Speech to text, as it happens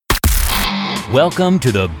Welcome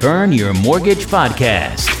to the Burn Your Mortgage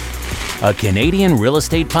Podcast, a Canadian real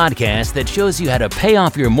estate podcast that shows you how to pay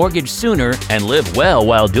off your mortgage sooner and live well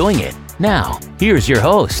while doing it. Now, here's your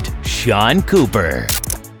host, Sean Cooper.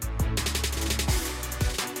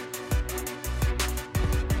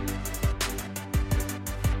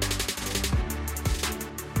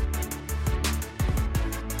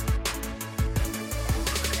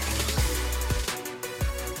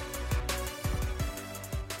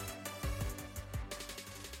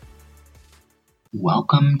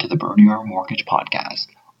 Welcome to the Burn Your Mortgage Podcast.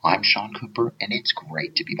 I'm Sean Cooper, and it's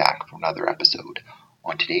great to be back for another episode.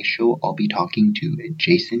 On today's show, I'll be talking to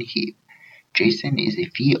Jason Heath. Jason is a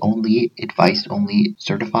fee-only, advice-only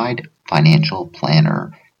certified financial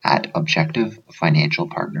planner at Objective Financial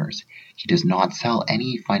Partners. He does not sell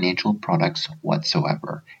any financial products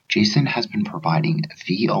whatsoever. Jason has been providing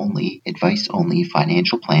fee-only, advice-only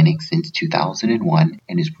financial planning since 2001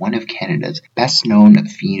 and is one of Canada's best-known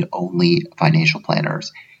fee-only financial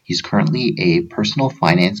planners. He's currently a personal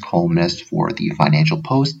finance columnist for the Financial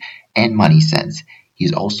Post and Money Sense.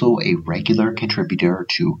 He's also a regular contributor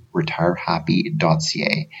to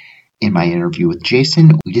retirehappy.ca. In my interview with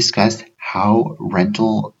Jason, we discussed how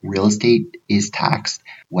rental real estate is taxed,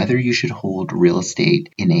 whether you should hold real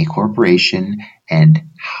estate in a corporation, and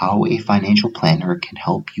how a financial planner can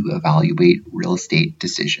help you evaluate real estate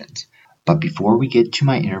decisions. But before we get to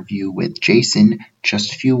my interview with Jason,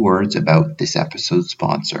 just a few words about this episode's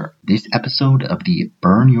sponsor. This episode of the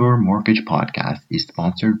Burn Your Mortgage Podcast is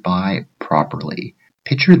sponsored by Properly.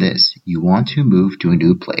 Picture this: you want to move to a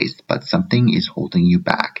new place, but something is holding you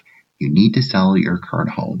back. You need to sell your current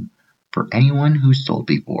home. For anyone who's sold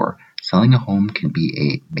before, selling a home can be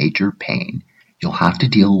a major pain. You'll have to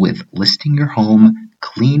deal with listing your home,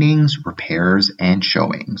 cleanings, repairs, and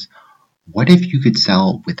showings. What if you could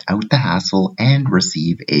sell without the hassle and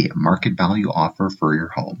receive a market value offer for your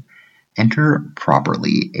home? Enter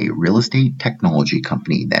Properly, a real estate technology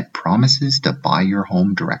company that promises to buy your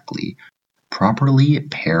home directly. Properly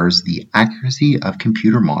pairs the accuracy of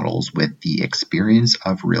computer models with the experience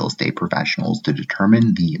of real estate professionals to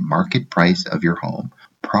determine the market price of your home.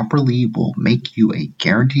 Properly will make you a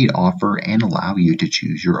guaranteed offer and allow you to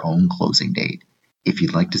choose your own closing date. If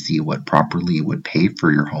you'd like to see what Properly would pay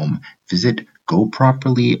for your home, visit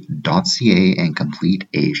goproperly.ca and complete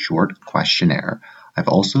a short questionnaire. I've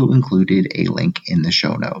also included a link in the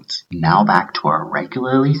show notes. Now back to our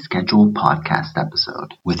regularly scheduled podcast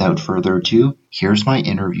episode. Without further ado, here's my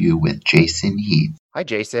interview with Jason Heath. Hi,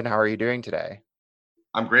 Jason. How are you doing today?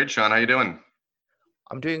 I'm great, Sean. How you doing?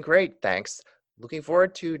 I'm doing great, thanks. Looking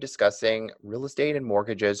forward to discussing real estate and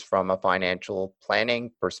mortgages from a financial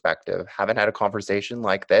planning perspective. Haven't had a conversation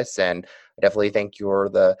like this, and I definitely think you're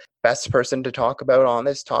the best person to talk about on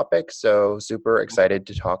this topic, so super excited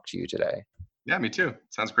to talk to you today. Yeah, me too.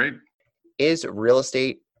 Sounds great. Is real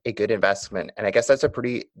estate a good investment? And I guess that's a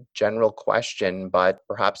pretty general question, but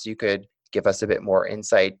perhaps you could give us a bit more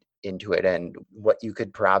insight into it and what you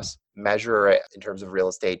could perhaps measure in terms of real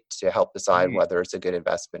estate to help decide whether it's a good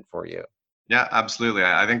investment for you. Yeah, absolutely.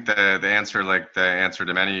 I think the answer, like the answer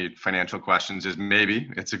to many financial questions, is maybe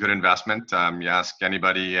it's a good investment. You ask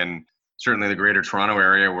anybody in certainly the Greater Toronto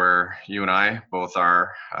area where you and I both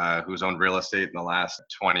are, who's owned real estate in the last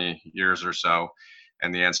 20 years or so.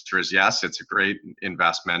 And the answer is yes, it's a great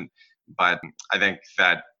investment. But I think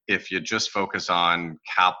that if you just focus on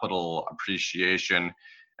capital appreciation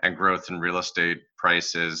and growth in real estate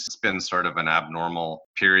prices, it's been sort of an abnormal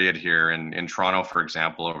period here. In Toronto, for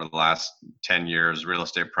example, over the last 10 years, real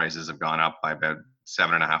estate prices have gone up by about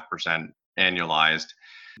 7.5% annualized.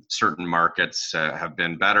 Certain markets have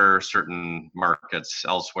been better. Certain markets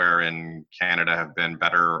elsewhere in Canada have been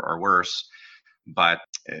better or worse. But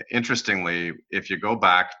interestingly, if you go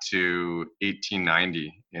back to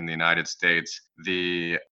 1890 in the United States,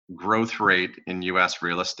 the growth rate in U.S.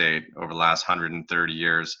 real estate over the last 130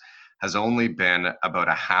 years has only been about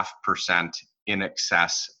 0.5% in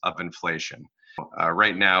excess of inflation.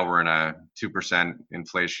 Right now, we're in a 2%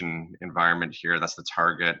 inflation environment here. That's the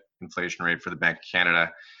target inflation rate for the Bank of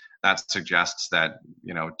Canada. That suggests that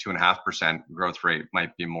 2.5% growth rate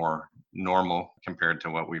might be more normal compared to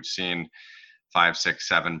what we've seen 5, 6,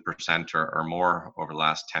 7% or more over the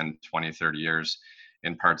last 10, 20, 30 years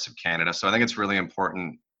in parts of Canada. So I think it's really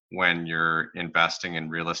important when you're investing in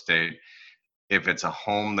real estate. If it's a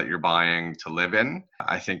home that you're buying to live in,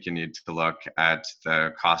 I think you need to look at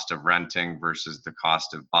the cost of renting versus the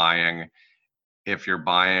cost of buying. If you're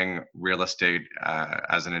buying real estate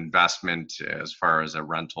as an investment as far as a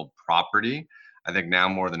rental property, I think now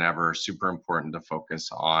more than ever, super important to focus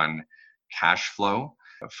on cash flow.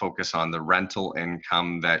 focus on the rental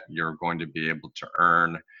income that you're going to be able to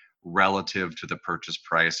earn relative to the purchase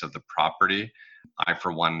price of the property. I,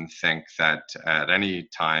 for one, think that at any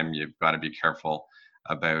time you've got to be careful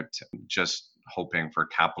about just hoping for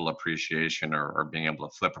capital appreciation or being able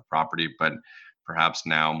to flip a property, but perhaps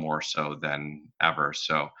now more so than ever.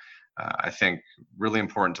 So I think really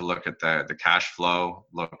important to look at the cash flow,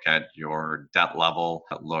 look at your debt level,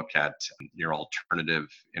 look at your alternative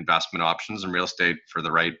investment options, and real estate for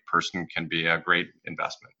the right person can be a great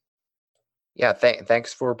investment. Yeah,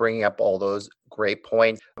 thanks for bringing up all those great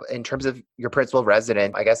points. In terms of your principal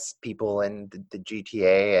resident, I guess people in the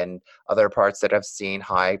GTA and other parts that have seen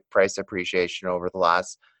high price appreciation over the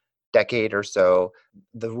last decade or so,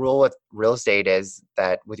 the rule with real estate is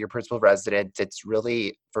that with your principal residence, it's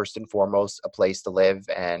really first and foremost a place to live.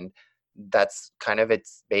 And that's kind of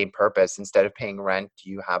its main purpose. Instead of paying rent,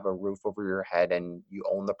 you have a roof over your head and you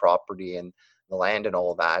own the property and the land and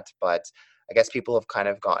all that. But I guess people have kind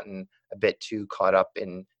of gotten a bit too caught up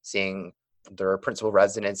in seeing their principal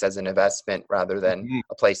residence as an investment rather than Mhm.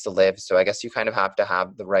 a place to live. So I guess you kind of have to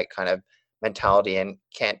have the right kind of mentality and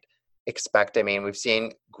can't expect. I mean, we've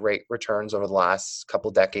seen great returns over the last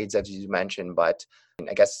couple decades, as you mentioned, but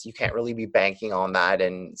I guess you can't really be banking on that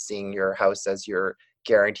and seeing your house as your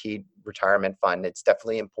guaranteed retirement fund. It's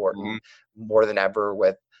definitely Mhm. important more than ever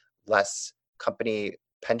with less company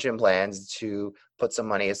pension plans to put some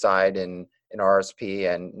money aside in RSP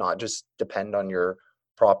and not just depend on your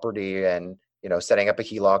property and setting up a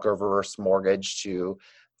HELOC or reverse mortgage to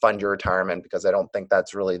fund your retirement, because I don't think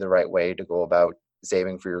that's really the right way to go about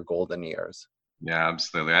saving for your golden years. Yeah,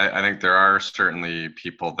 absolutely. I think there are certainly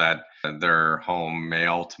people that their home may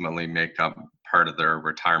ultimately make up part of their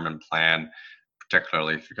retirement plan,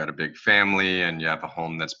 particularly if you've got a big family and you have a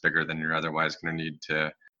home that's bigger than you're otherwise going to need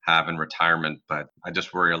to have in retirement. But I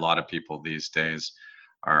just worry a lot of people these days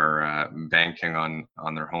are banking on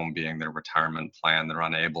their home being their retirement plan. They're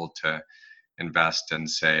unable to invest and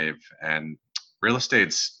save. And real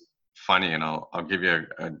estate's funny, and I'll give you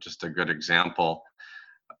just a good example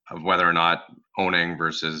of whether or not owning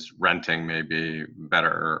versus renting may be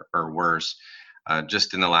better or worse.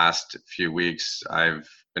 Just in the last few weeks, I've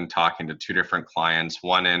been talking to two different clients,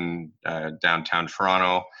 one in downtown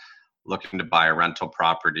Toronto, looking to buy a rental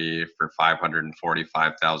property for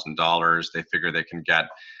 $545,000. They figure they can get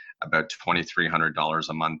about $2,300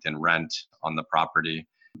 a month in rent on the property.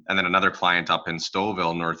 And then another client up in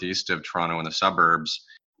Stouffville, northeast of Toronto in the suburbs,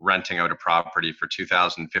 renting out a property for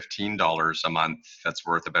 $2,015 a month that's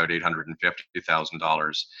worth about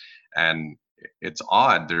 $850,000. And it's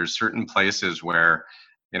odd. There's certain places where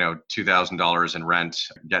 $2,000 in rent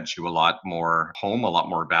gets you a lot more home, a lot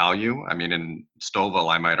more value. I mean, in Stouffville,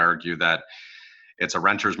 I might argue that it's a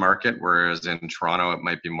renter's market, whereas in Toronto, it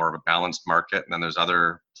might be more of a balanced market. And then there's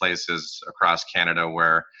other places across Canada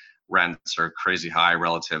where rents are crazy high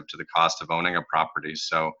relative to the cost of owning a property.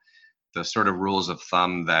 So the sort of rules of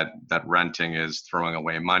thumb that renting is throwing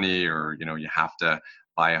away money, or you have to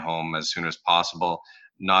buy a home as soon as possible,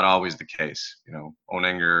 not always the case.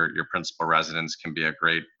 Owning your principal residence can be a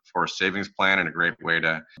great forced savings plan and a great way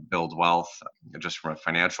to build wealth just from a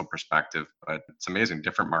financial perspective. But it's amazing,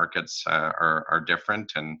 different markets are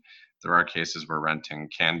different, and there are cases where renting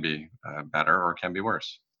can be better or can be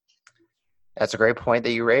worse. That's a great point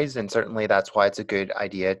that you raised, and certainly that's why it's a good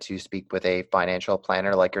idea to speak with a financial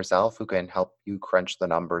planner like yourself who can help you crunch the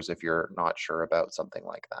numbers if you're not sure about something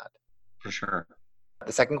like that. For sure.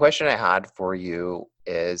 The second question I had for you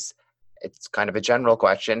is, it's kind of a general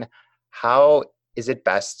question. How is it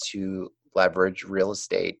best to leverage real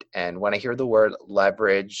estate? And when I hear the word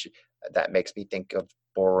leverage, that makes me think of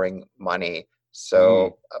borrowing money. Mm.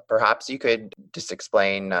 So perhaps you could just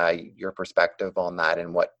explain your perspective on that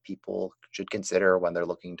and what people should consider when they're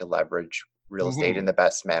looking to leverage real estate in Mhm. the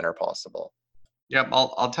best manner possible. Yep,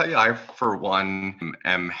 I'll tell you, I, for one,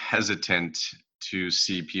 am hesitant to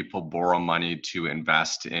see people borrow money to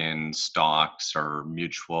invest in stocks or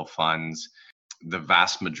mutual funds. The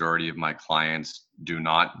vast majority of my clients do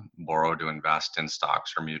not borrow to invest in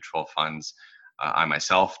stocks or mutual funds. I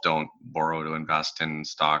myself don't borrow to invest in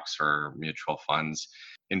stocks or mutual funds.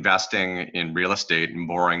 Investing in real estate and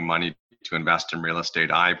borrowing money to invest in real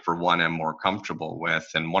estate, I, for one, am more comfortable with.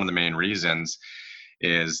 And one of the main reasons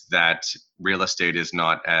is that real estate is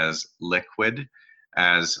not as liquid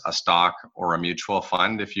as a stock or a mutual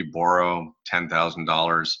fund. If you borrow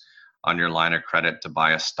 $10,000 on your line of credit to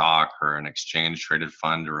buy a stock or an exchange traded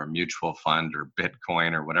fund or a mutual fund or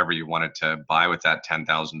Bitcoin or whatever you wanted to buy with that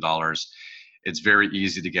 $10,000, it's very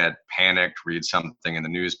easy to get panicked, read something in the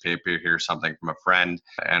newspaper, hear something from a friend,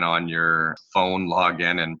 and on your phone log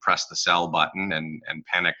in and press the sell button and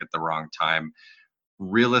panic at the wrong time.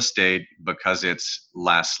 Real estate, because it's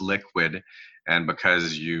less liquid and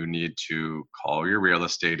because you need to call your real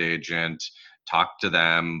estate agent, talk to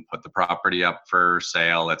them, put the property up for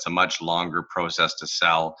sale, it's a much longer process to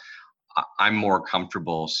sell. I'm more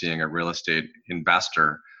comfortable seeing a real estate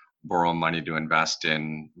investor borrow money to invest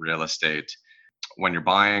in real estate. When you're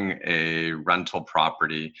buying a rental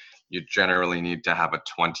property, you generally need to have a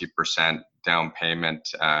 20% down payment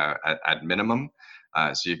at minimum.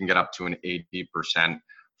 So you can get up to an 80%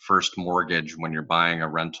 first mortgage when you're buying a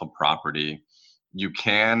rental property. You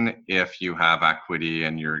can, if you have equity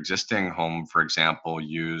in your existing home, for example,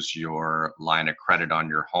 use your line of credit on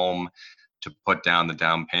your home to put down the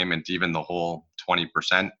down payment, even the whole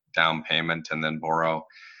 20% down payment, and then borrow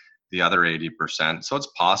the other 80%. So it's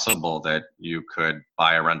possible that you could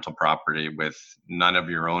buy a rental property with none of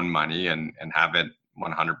your own money and have it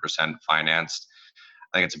 100% financed.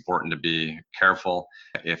 I think it's important to be careful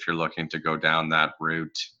if you're looking to go down that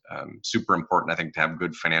route. Super important, I think, to have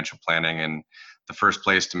good financial planning in the first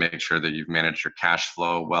place, to make sure that you've managed your cash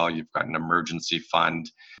flow well, you've got an emergency fund,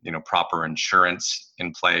 proper insurance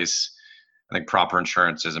in place. I think proper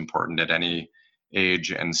insurance is important at any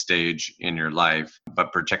age and stage in your life,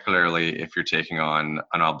 but particularly if you're taking on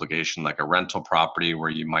an obligation like a rental property where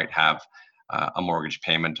you might have a mortgage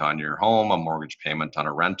payment on your home, a mortgage payment on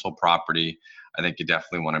a rental property. I think you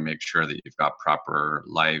definitely want to make sure that you've got proper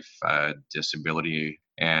life, disability,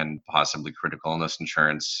 and possibly critical illness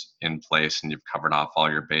insurance in place, and you've covered off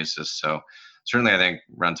all your bases. So certainly I think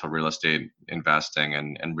rental real estate investing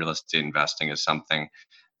and real estate investing is something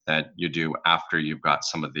that you do after you've got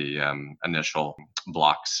some of the initial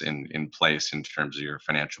blocks in place in terms of your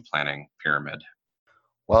financial planning pyramid.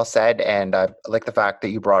 Well said. And I like the fact that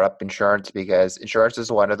you brought up insurance, because insurance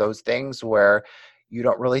is one of those things where you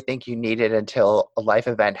don't really think you need it until a life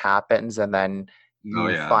event happens. And then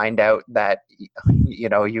you find out that,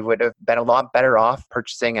 you would have been a lot better off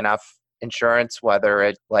purchasing enough insurance, whether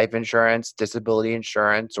it's life insurance, disability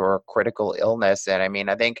insurance, or critical illness. And I mean,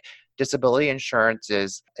 I think disability insurance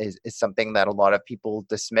is something that a lot of people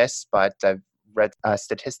dismiss, but I've read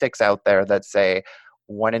statistics out there that say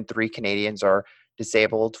 1 in 3 Canadians are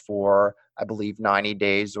disabled for, I believe, 90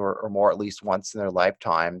 days or more, at least once in their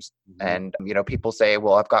lifetimes. Mm-hmm. And, people say,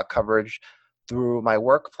 well, I've got coverage through my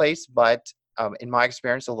workplace, but in my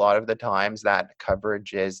experience, a lot of the times that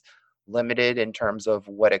coverage is limited in terms of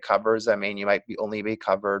what it covers. I mean, you might only be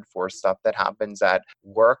covered for stuff that happens at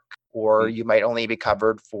work, or you might only be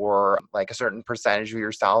covered for like a certain percentage of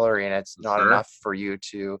your salary, and it's not enough for you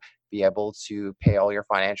to be able to pay all your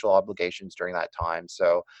financial obligations during that time.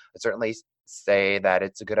 So I certainly say that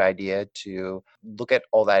it's a good idea to look at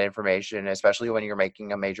all that information, especially when you're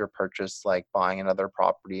making a major purchase like buying another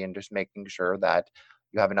property, and just making sure that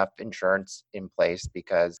you have enough insurance in place,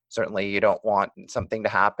 because certainly you don't want something to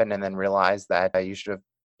happen and then realize that you should have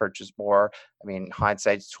purchased more. I mean,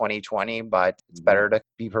 hindsight's 2020, but it's better to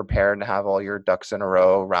be prepared and have all your ducks in a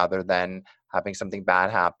row rather than having something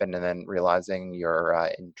bad happen and then realizing you're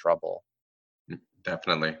in trouble.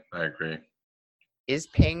 Definitely, I agree. Is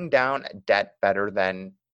paying down debt better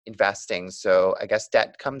than investing? So I guess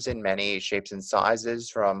debt comes in many shapes and sizes,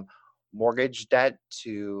 from mortgage debt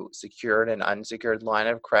to secured and unsecured line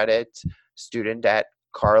of credit, student debt,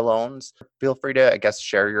 car loans. Feel free to, I guess,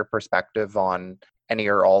 share your perspective on any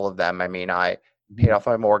or all of them. I mean, I paid off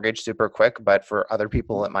my mortgage super quick, but for other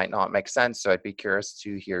people, it might not make sense. So I'd be curious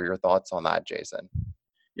to hear your thoughts on that, Jason.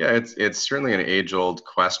 Yeah, it's certainly an age-old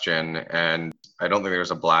question, and I don't think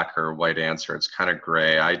there's a black or white answer. It's kind of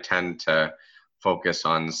gray. I tend to focus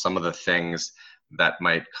on some of the things that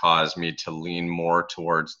might cause me to lean more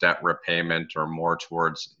towards debt repayment or more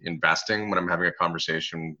towards investing when I'm having a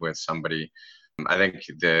conversation with somebody. I think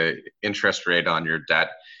the interest rate on your debt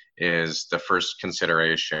is the first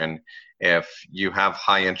consideration. If you have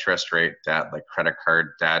high interest rate debt, like credit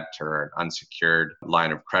card debt or an unsecured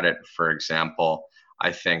line of credit, for example,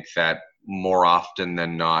 I think that more often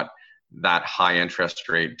than not, that high interest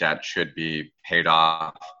rate debt should be paid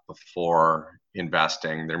off before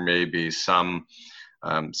investing. There may be some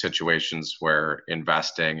situations where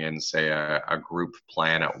investing in, say, a group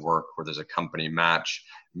plan at work where there's a company match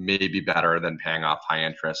may be better than paying off high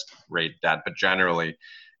interest rate debt. But generally,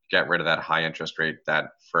 get rid of that high interest rate debt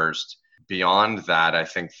first. Beyond that, I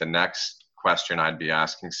think the next question I'd be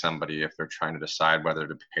asking somebody if they're trying to decide whether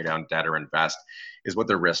to pay down debt or invest is what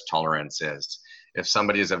their risk tolerance is. If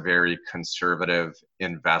somebody is a very conservative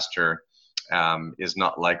investor, is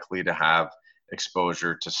not likely to have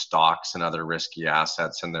exposure to stocks and other risky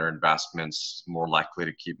assets in their investments, more likely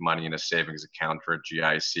to keep money in a savings account or a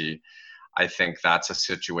GIC. I think that's a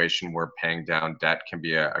situation where paying down debt can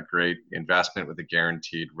be a great investment with a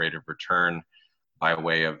guaranteed rate of return by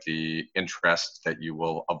way of the interest that you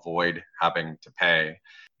will avoid having to pay.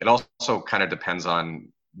 It also kind of depends on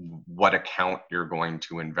what account you're going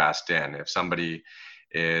to invest in. If somebody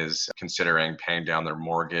is considering paying down their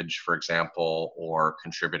mortgage, for example, or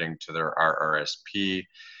contributing to their RRSP,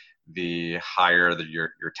 the higher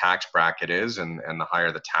your tax bracket is and the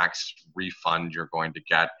higher the tax refund you're going to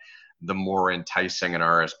get, the more enticing an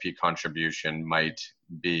RSP contribution might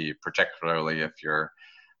be, particularly if you're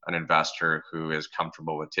an investor who is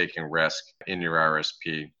comfortable with taking risk in your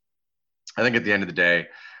RSP. I think at the end of the day,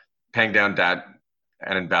 paying down debt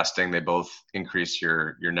and investing, they both increase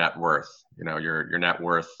your net worth. Your net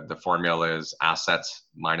worth, the formula is assets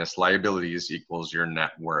minus liabilities equals your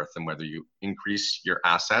net worth. And whether you increase your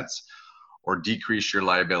assets or decrease your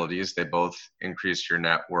liabilities, they both increase your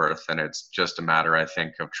net worth. And it's just a matter, I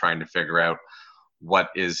think, of trying to figure out what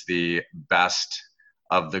is the best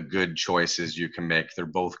of the good choices you can make. They're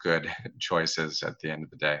both good choices at the end of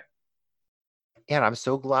the day. And I'm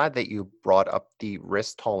so glad that you brought up the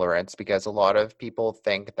risk tolerance, because a lot of people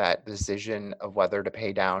think that the decision of whether to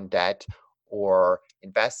pay down debt or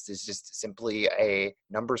invest is just simply a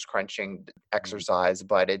numbers crunching exercise,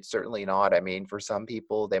 but it's certainly not. I mean, for some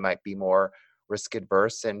people, they might be more risk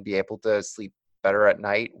adverse and be able to sleep better at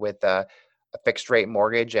night with a fixed rate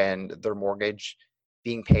mortgage and their mortgage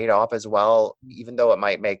being paid off as well, even though it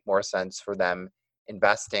might make more sense for them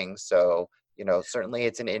investing. So, certainly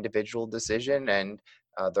it's an individual decision, and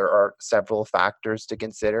there are several factors to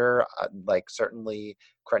consider, like certainly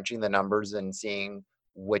crunching the numbers and seeing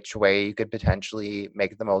which way you could potentially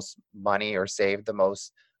make the most money or save the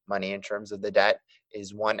most money in terms of the debt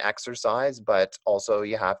is one exercise, but also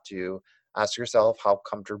you have to ask yourself how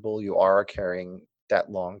comfortable you are carrying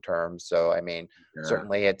debt long term. So, I mean,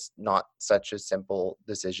 certainly it's not such a simple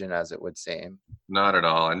decision as it would seem. Not at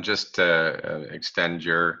all. And just to extend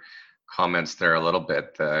your comments there a little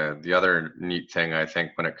bit, the other neat thing I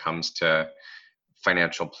think when it comes to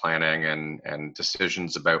financial planning and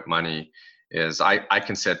decisions about money is I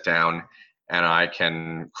can sit down and I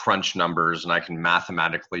can crunch numbers and I can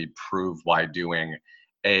mathematically prove why doing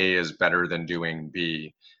A is better than doing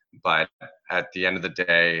B. But at the end of the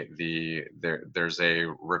day, there's a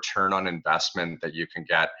return on investment that you can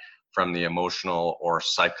get from the emotional or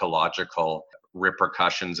psychological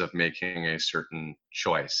repercussions of making a certain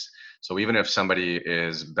choice. So even if somebody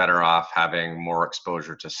is better off having more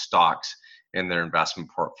exposure to stocks in their investment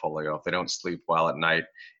portfolio, if they don't sleep well at night,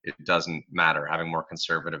 it doesn't matter. Having more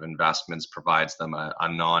conservative investments provides them a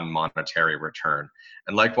non-monetary return.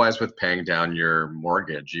 And likewise with paying down your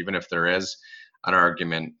mortgage, even if there is an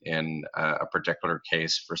argument in a particular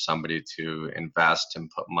case for somebody to invest and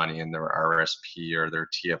put money in their RSP or their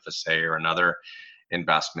TFSA or another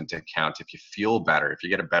investment account, if you feel better, if you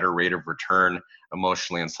get a better rate of return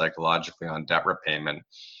emotionally and psychologically on debt repayment,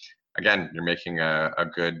 again, you're making a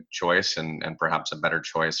good choice and perhaps a better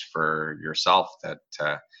choice for yourself that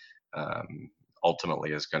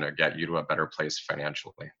ultimately is going to get you to a better place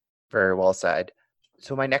financially. Very well said.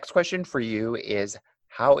 So my next question for you is,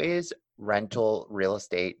 how is rental real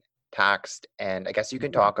estate taxed? And I guess you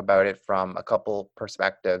can talk about it from a couple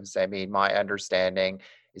perspectives. I mean, my understanding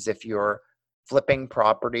is if you're flipping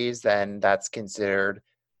properties, then that's considered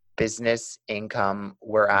business income.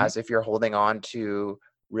 Whereas if you're holding on to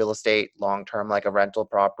real estate long-term, like a rental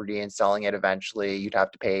property, and selling it eventually, you'd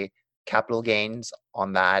have to pay capital gains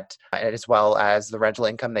on that. And as well as the rental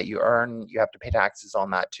income that you earn, you have to pay taxes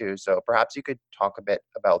on that too. So perhaps you could talk a bit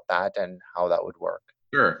about that and how that would work.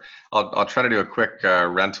 Sure. I'll try to do a quick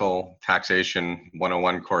rental taxation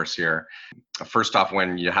 101 course here. First off,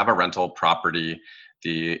 when you have a rental property,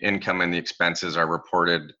 the income and the expenses are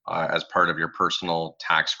reported as part of your personal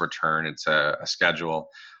tax return. It's a schedule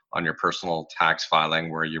on your personal tax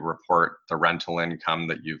filing where you report the rental income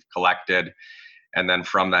that you've collected. And then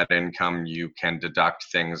from that income, you can deduct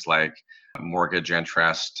things like mortgage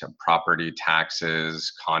interest, property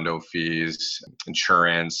taxes, condo fees,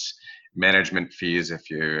 insurance, management fees if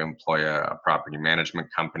you employ a property management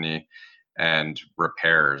company, and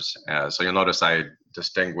repairs. So you'll notice I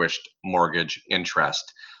distinguished mortgage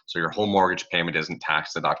interest. So your whole mortgage payment isn't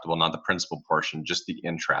tax deductible, not the principal portion, just the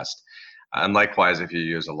interest. And likewise, if you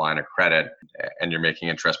use a line of credit and you're making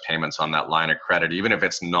interest payments on that line of credit, even if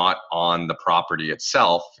it's not on the property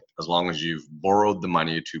itself, as long as you've borrowed the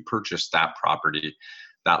money to purchase that property,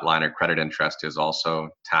 that line of credit interest is also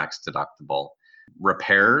tax deductible.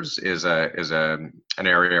 Repairs is an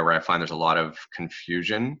area where I find there's a lot of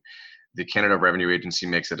confusion. The Canada Revenue Agency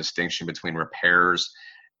makes a distinction between repairs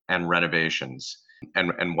and renovations,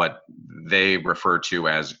 and what they refer to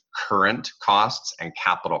as current costs and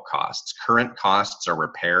capital costs. Current costs are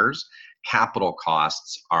repairs, capital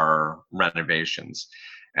costs are renovations.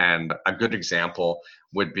 And a good example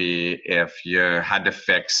would be if you had to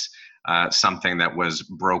fix something that was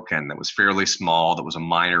broken, that was fairly small, that was a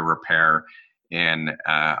minor repair in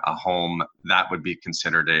a home, that would be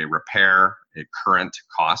considered a repair, a current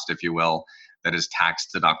cost, if you will, that is tax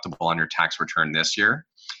deductible on your tax return this year.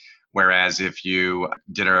 Whereas if you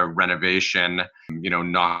did a renovation,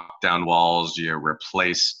 knocked down walls, you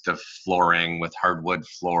replaced the flooring with hardwood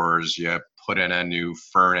floors, you put in a new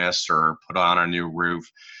furnace or put on a new roof,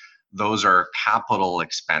 those are capital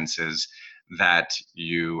expenses that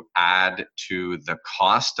you add to the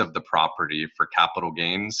cost of the property for capital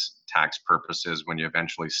gains tax purposes when you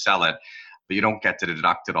eventually sell it, but you don't get to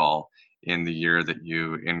deduct it all in the year that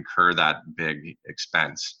you incur that big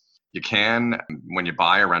expense. You can, when you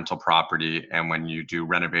buy a rental property and when you do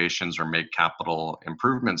renovations or make capital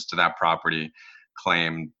improvements to that property,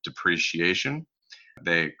 claim depreciation.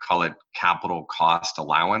 They call it capital cost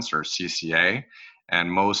allowance, or CCA. And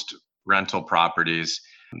most rental properties,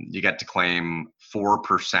 you get to claim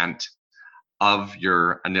 4% of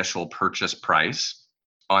your initial purchase price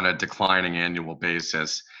on a declining annual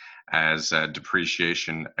basis as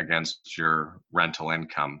depreciation against your rental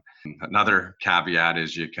income. Another caveat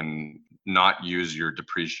is you can not use your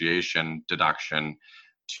depreciation deduction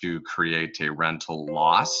to create a rental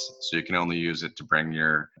loss. So you can only use it to bring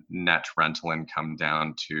your net rental income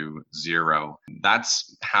down to zero.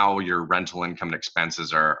 That's how your rental income and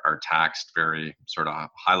expenses are taxed very sort of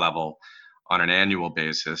high level on an annual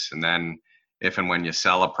basis. And then if and when you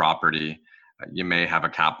sell a property, you may have a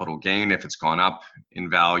capital gain if it's gone up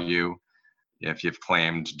in value. If you've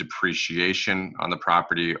claimed depreciation on the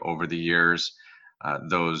property over the years,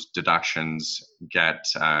 those deductions get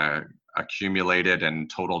accumulated and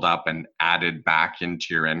totaled up and added back into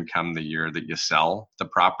your income the year that you sell the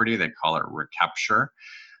property. They call it recapture.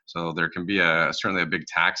 So there can be certainly a big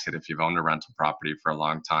tax hit if you've owned a rental property for a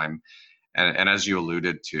long time. And as you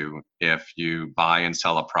alluded to, if you buy and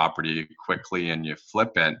sell a property quickly and you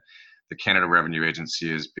flip it, the Canada Revenue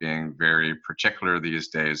Agency is being very particular these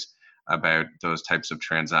days about those types of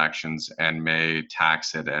transactions and may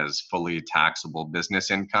tax it as fully taxable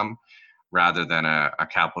business income rather than a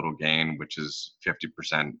capital gain, which is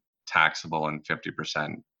 50% taxable and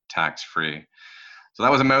 50% tax-free. So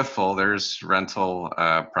that was a mouthful. There's rental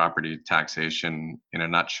property taxation in a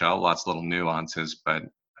nutshell, lots of little nuances, but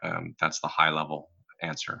that's the high-level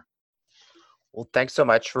answer. Well, thanks so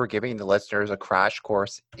much for giving the listeners a crash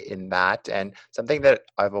course in that. And something that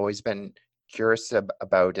I've always been curious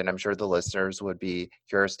about, and I'm sure the listeners would be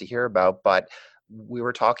curious to hear about, but we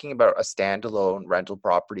were talking about a standalone rental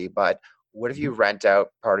property, but what if you rent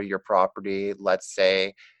out part of your property? Let's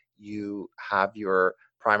say you have your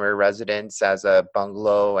primary residence as a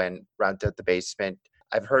bungalow and rent out the basement.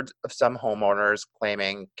 I've heard of some homeowners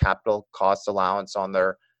claiming capital cost allowance on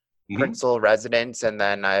their principal residence. And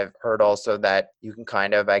then I've heard also that you can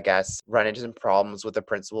kind of, I guess, run into some problems with the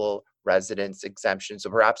principal residence exemption. So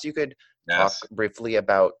perhaps you could talk briefly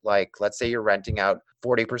about, like, let's say you're renting out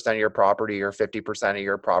 40% of your property or 50% of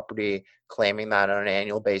your property, claiming that on an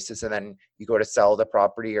annual basis, and then you go to sell the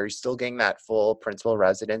property. Are you still getting that full principal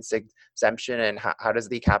residence exemption? And how does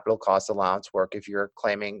the capital cost allowance work if you're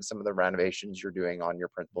claiming some of the renovations you're doing on your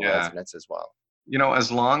principal residence as well?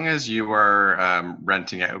 As long as you are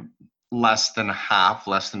renting out less than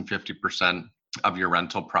 50% of your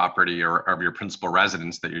rental property or of your principal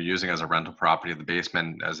residence that you're using as a rental property, the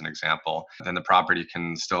basement as an example, then the property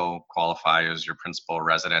can still qualify as your principal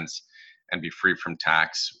residence and be free from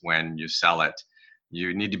tax when you sell it.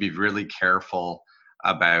 You need to be really careful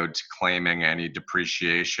about claiming any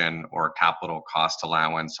depreciation or capital cost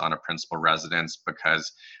allowance on a principal residence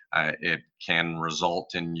because it can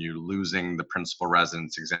result in you losing the principal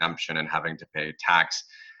residence exemption and having to pay tax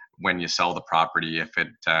when you sell the property if it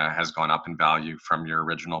has gone up in value from your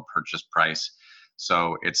original purchase price.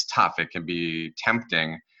 So it's tough. It can be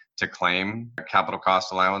tempting to claim a capital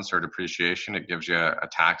cost allowance or depreciation. It gives you a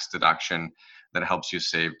tax deduction that helps you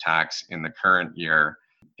save tax in the current year.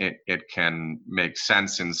 It can make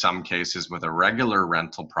sense in some cases with a regular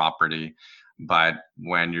rental property, but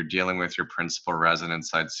when you're dealing with your principal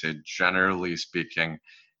residence, I'd say generally speaking,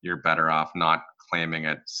 you're better off not claiming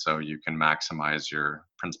it so you can maximize your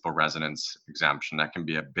principal residence exemption. That can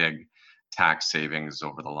be a big tax savings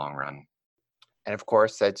over the long run. And of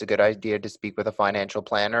course, it's a good idea to speak with a financial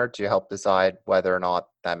planner to help decide whether or not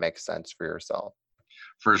that makes sense for yourself.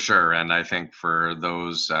 For sure. And I think for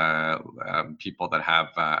those people that have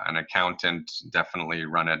an accountant, definitely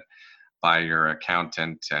run it by your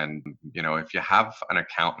accountant. And, if you have an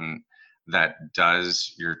accountant that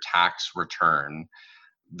does your tax return,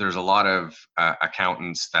 there's a lot of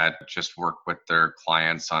accountants that just work with their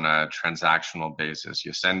clients on a transactional basis.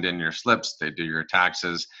 You send in your slips, they do your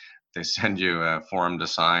taxes, they send you a form to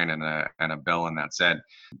sign and a bill, and that's it.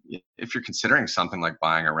 If you're considering something like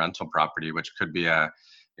buying a rental property, which could be a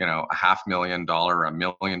 $500,000,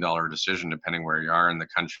 $1 million decision, depending where you are in the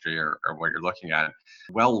country or what you're looking at,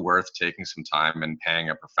 well worth taking some time and paying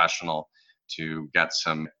a professional to get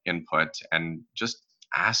some input and just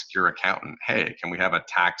ask your accountant, hey, can we have a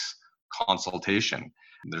tax consultation?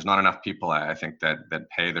 There's not enough people, I think, that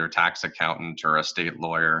pay their tax accountant or a state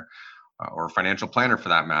lawyer or financial planner, for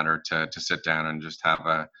that matter, to sit down and just have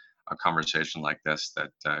a conversation like this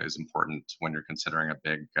that is important when you're considering a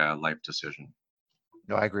big life decision.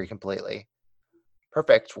 No, I agree completely.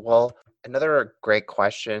 Perfect. Well, another great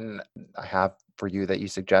question I have for you that you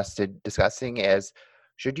suggested discussing is,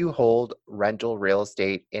 should you hold rental real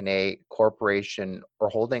estate in a corporation or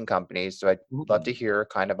holding company? So I'd love to hear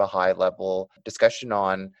kind of a high level discussion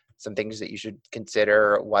on some things that you should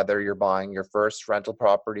consider, whether you're buying your first rental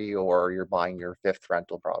property or you're buying your fifth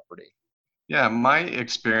rental property. Yeah, my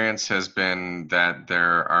experience has been that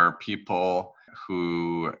there are people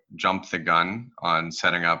who jump the gun on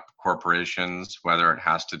setting up corporations, whether it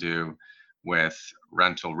has to do with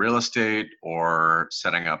rental real estate or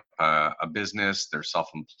setting up a business. They're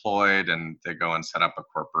self-employed and they go and set up a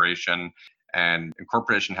corporation. And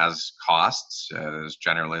incorporation has costs. There's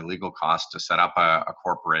generally legal costs to set up a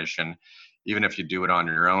corporation. Even if you do it on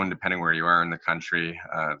your own, depending where you are in the country,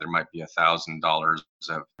 there might be $1,000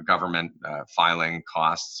 of government filing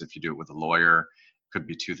costs. If you do it with a lawyer, it could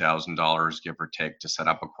be $2,000, give or take, to set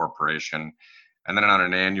up a corporation. And then on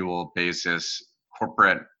an annual basis,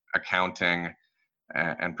 corporate accounting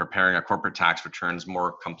and preparing a corporate tax return is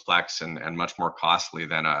more complex and much more costly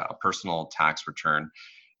than a personal tax return.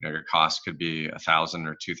 Your cost could be $1,000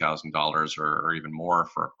 or $2,000 or even more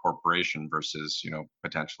for a corporation versus,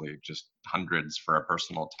 potentially just hundreds for a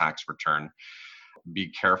personal tax return.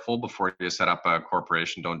 Be careful before you set up a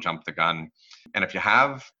corporation. Don't jump the gun. And if you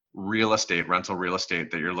have real estate, rental real estate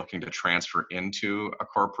that you're looking to transfer into a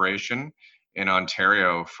corporation, in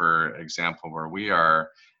Ontario, for example, where we are,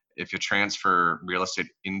 if you transfer real estate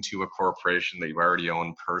into a corporation that you already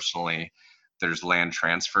own personally, there's land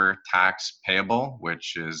transfer tax payable,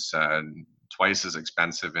 which is twice as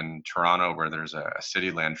expensive in Toronto, where there's a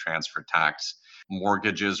city land transfer tax.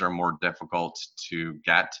 Mortgages are more difficult to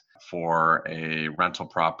get for a rental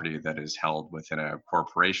property that is held within a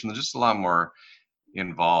corporation. There's just a lot more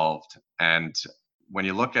involved. And when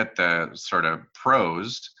you look at the sort of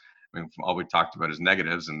pros, all we talked about is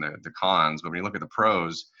negatives and the cons, but when you look at the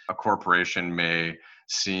pros, a corporation may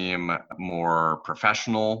seem more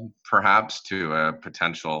professional, perhaps, to a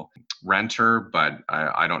potential renter, but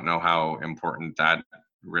I don't know how important that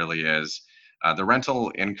really is. The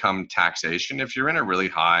rental income taxation, if you're in a really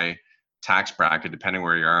high tax bracket, depending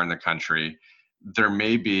where you are in the country, there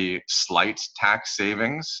may be slight tax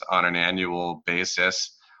savings on an annual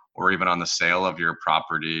basis, or even on the sale of your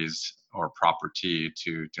properties or property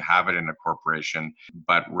to have it in a corporation,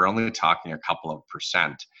 but we're only talking a couple of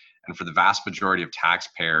percent. And for the vast majority of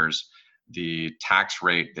taxpayers, the tax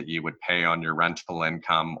rate that you would pay on your rental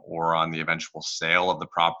income or on the eventual sale of the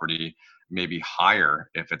property may be higher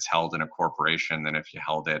if it's held in a corporation than if you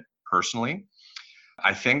held it personally.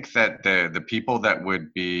 I think that the people that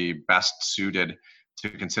would be best suited to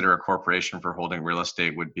consider a corporation for holding real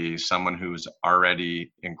estate would be someone who's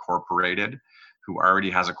already incorporated, who already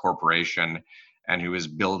has a corporation, and who is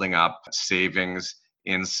building up savings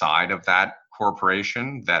inside of that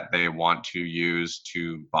corporation that they want to use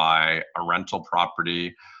to buy a rental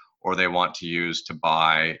property, or they want to use to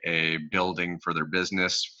buy a building for their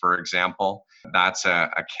business, for example. That's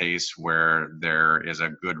a case where there is a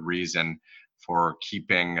good reason for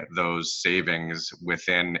keeping those savings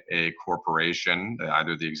within a corporation,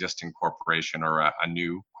 either the existing corporation or a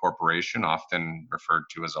new corporation, often referred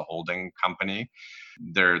to as a holding company.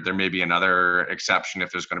 There may be another exception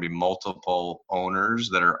if there's going to be multiple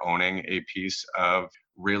owners that are owning a piece of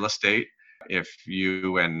real estate. If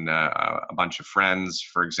you and a bunch of friends,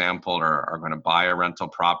 for example, are going to buy a rental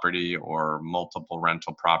property or multiple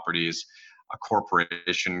rental properties, a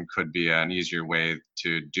corporation could be an easier way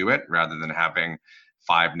to do it rather than having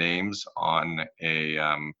 5 names on a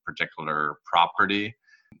particular property.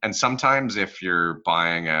 And sometimes if you're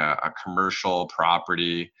buying a commercial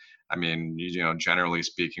property, I mean, generally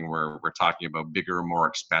speaking, we're talking about bigger, more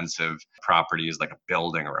expensive properties like a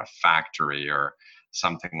building or a factory or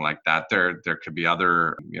something like that. There could be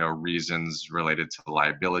other, reasons related to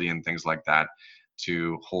liability and things like that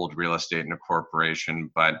to hold real estate in a corporation.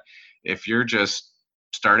 But if you're just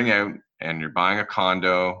starting out and you're buying a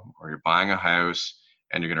condo or you're buying a house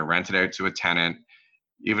and you're going to rent it out to a tenant,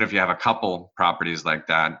 even if you have a couple properties like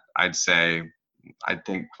that, I'd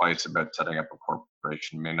think twice about setting up a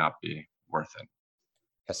corporation. May not be worth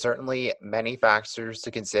it. Certainly many factors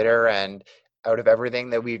to consider. And out of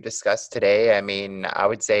everything that we've discussed today, I mean, I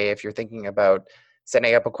would say if you're thinking about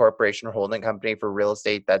setting up a corporation or holding company for real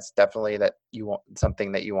estate, that's definitely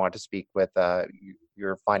something that you want to speak with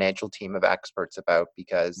your financial team of experts about,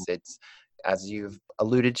 because it's, as you've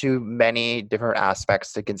alluded to, many different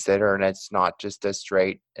aspects to consider, and it's not just a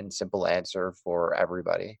straight and simple answer for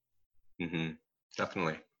everybody. Mm-hmm.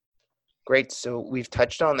 Definitely. Great. So we've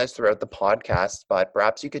touched on this throughout the podcast, but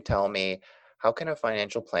perhaps you could tell me, how can a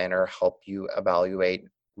financial planner help you evaluate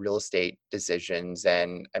real estate decisions?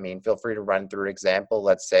 And I mean, feel free to run through an example.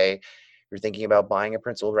 Let's say you're thinking about buying a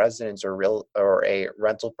principal residence or a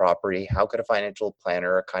rental property. How could a financial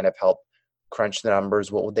planner kind of help crunch the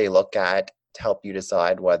numbers? What would they look at to help you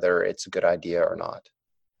decide whether it's a good idea or not?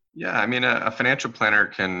 Yeah, I mean, a financial planner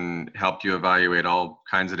can help you evaluate all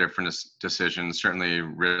kinds of different decisions. Certainly,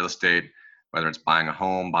 real estate, whether it's buying a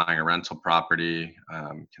home, buying a rental property,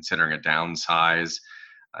 considering a downsize,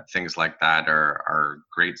 things like that are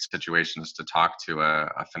great situations to talk to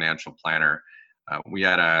a financial planner. We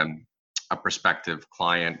had a prospective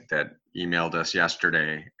client that emailed us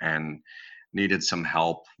yesterday and needed some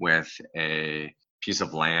help with a piece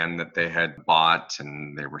of land that they had bought,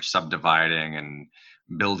 and they were subdividing and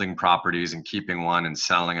building properties and keeping one and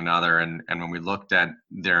selling another. And when we looked at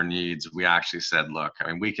their needs, we actually said, look, I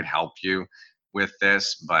mean, we could help you with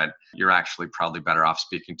this, but you're actually probably better off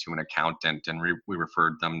speaking to an accountant. And we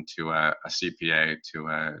referred them to a CPA, to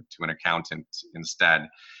an accountant instead.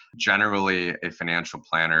 Generally, a financial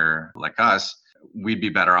planner like us, we'd be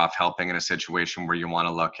better off helping in a situation where you want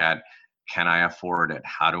to look at, can I afford it?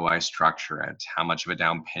 How do I structure it? How much of a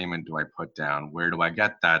down payment do I put down? Where do I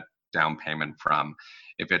get that down payment from?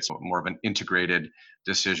 If it's more of an integrated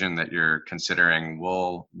decision that you're considering,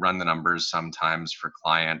 we'll run the numbers sometimes for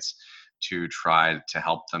clients to try to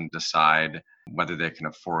help them decide whether they can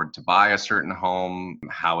afford to buy a certain home,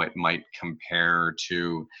 how it might compare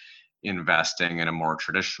to investing in a more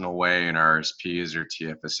traditional way in RSPs or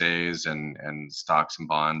TFSAs and stocks and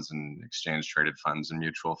bonds and exchange traded funds and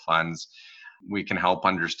mutual funds. We can help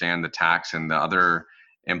understand the tax and the other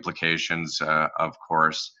implications, of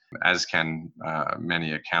course, as can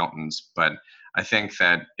many accountants. But I think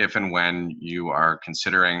that if and when you are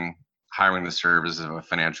considering hiring the services of a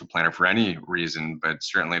financial planner for any reason, but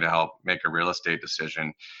certainly to help make a real estate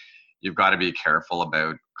decision, you've got to be careful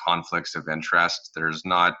about conflicts of interest. There's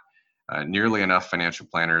not nearly enough financial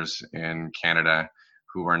planners in Canada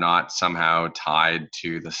who are not somehow tied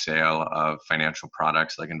to the sale of financial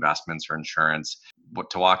products like investments or insurance. But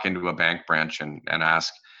to walk into a bank branch and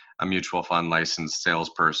ask a mutual fund licensed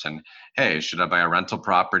salesperson, hey, should I buy a rental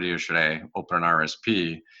property or should I open an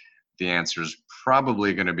RSP? The answer is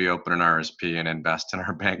probably going to be open an RSP and invest in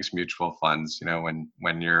our bank's mutual funds.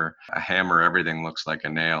 When you're a hammer, everything looks like a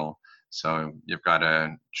nail. So you've got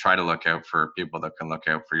to try to look out for people that can look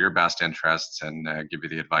out for your best interests and give you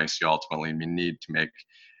the advice you ultimately need to make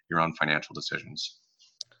your own financial decisions.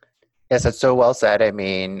 Yes, that's so well said. I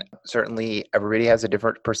mean, certainly everybody has a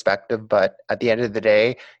different perspective, but at the end of the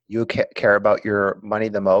day, you care about your money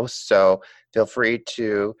the most. So feel free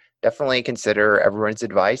to definitely consider everyone's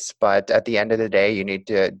advice. But at the end of the day, you need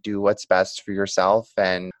to do what's best for yourself.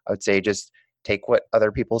 And I would say just take what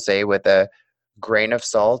other people say with a grain of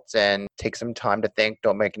salt and take some time to think.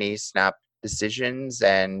 Don't make any snap decisions,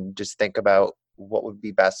 and just think about what would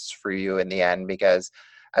be best for you in the end. Because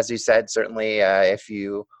as you said, certainly if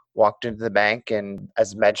you walked into the bank and,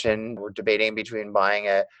 as mentioned, we're debating between buying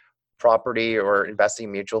a property or investing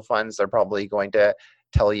in mutual funds, they're probably going to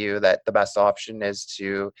tell you that the best option is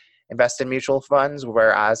to invest in mutual funds.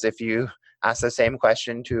 Whereas if you ask the same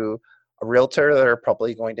question to a realtor, they're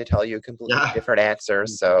probably going to tell you a completely different answer.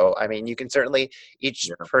 So, I mean, you can certainly, each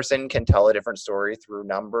person can tell a different story through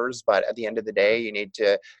numbers, but at the end of the day, you need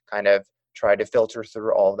to kind of try to filter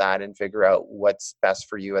through all that and figure out what's best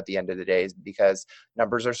for you at the end of the day, because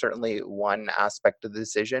numbers are certainly one aspect of the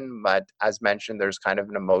decision, but as mentioned, there's kind of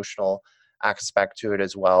an emotional aspect to it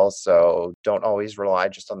as well. So don't always rely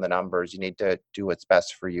just on the numbers. You need to do what's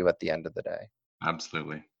best for you at the end of the day.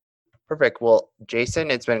 Absolutely. Perfect. Well,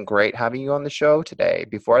 Jason, it's been great having you on the show today.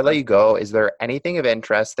 Before I let you go, is there anything of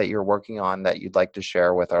interest that you're working on that you'd like to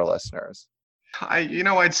share with our listeners?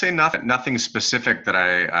 I'd say nothing specific that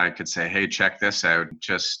I could say, hey, check this out.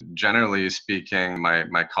 Just generally speaking,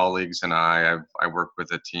 my colleagues and I work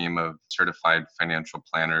with a team of certified financial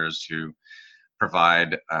planners who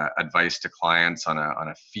provide advice to clients on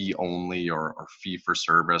a fee only or fee for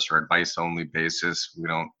service or advice only basis. We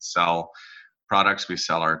don't sell products, we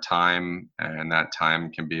sell our time, and that time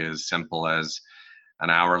can be as simple as an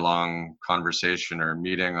hour-long conversation or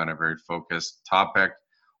meeting on a very focused topic,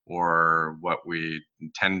 or what we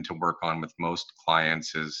tend to work on with most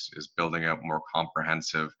clients is building out more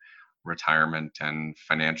comprehensive retirement and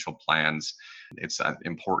financial plans. It's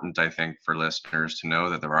important, I think, for listeners to know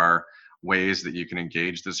that there are ways that you can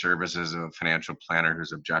engage the services of a financial planner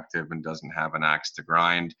who's objective and doesn't have an axe to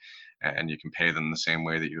grind, and you can pay them the same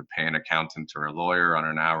way that you would pay an accountant or a lawyer on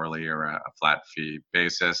an hourly or a flat fee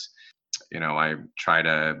basis. I try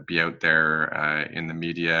to be out there in the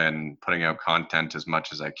media and putting out content as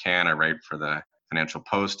much as I can. I write for the Financial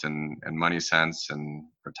Post and Money Sense and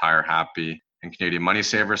Retire Happy and Canadian Money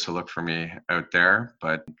Saver, so look for me out there.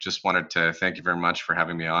 But just wanted to thank you very much for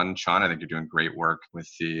having me on, Sean. I think you're doing great work with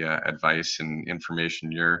the advice and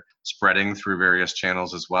information you're spreading through various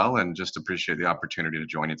channels as well, and just appreciate the opportunity to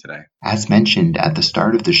join you today. As mentioned at the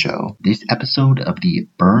start of the show, this episode of the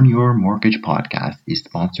Burn Your Mortgage podcast is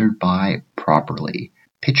sponsored by Properly.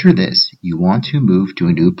 Picture this: you want to move to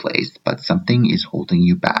a new place, but something is holding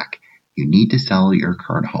you back. You need to sell your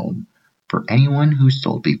current home. For anyone who's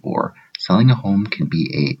sold before, selling a home can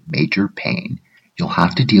be a major pain. You'll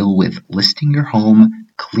have to deal with listing your home,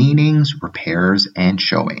 cleanings, repairs, and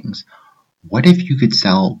showings. What if you could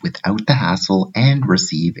sell without the hassle and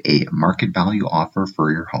receive a market value offer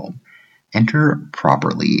for your home? Enter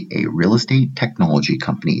Properly, a real estate technology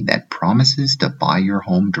company that promises to buy your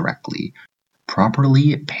home directly.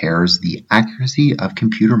 Properly pairs the accuracy of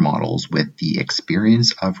computer models with the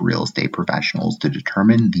experience of real estate professionals to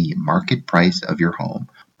determine the market price of your home.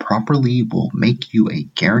 Properly will make you a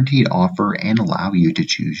guaranteed offer and allow you to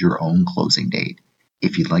choose your own closing date.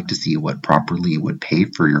 If you'd like to see what Properly would pay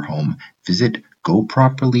for your home, visit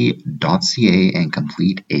goproperly.ca and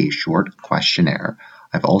complete a short questionnaire.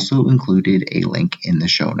 I've also included a link in the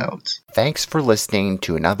show notes. Thanks for listening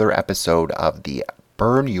to another episode of the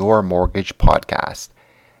Burn Your Mortgage podcast.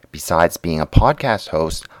 Besides being a podcast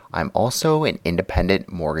host, I'm also an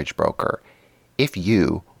independent mortgage broker. If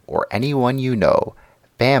you or anyone you know,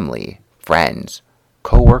 family, friends,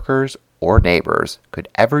 coworkers, or neighbors could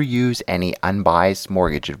ever use any unbiased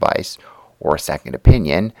mortgage advice or second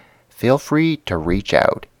opinion, feel free to reach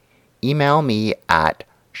out. Email me at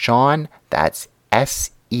Sean, that's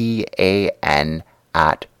SEAN,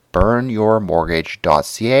 at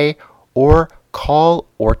burnyourmortgage.ca, or call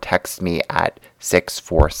or text me at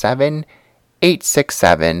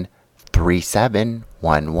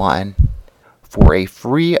 647-867-3711 for a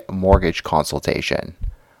free mortgage consultation.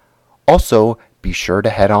 Also, be sure to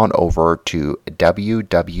head on over to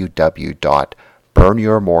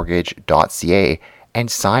www.burnyourmortgage.ca and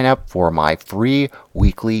sign up for my free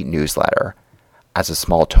weekly newsletter. As a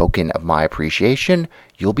small token of my appreciation,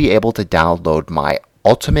 you'll be able to download my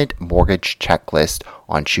ultimate mortgage checklist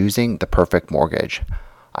on choosing the perfect mortgage.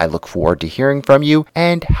 I look forward to hearing from you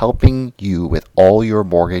and helping you with all your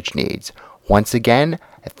mortgage needs. Once again,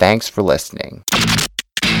 thanks for listening.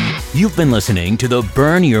 You've been listening to the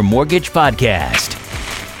Burn Your Mortgage podcast.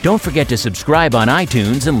 Don't forget to subscribe on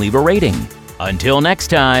iTunes and leave a rating. Until next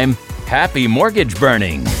time, happy mortgage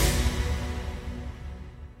burning.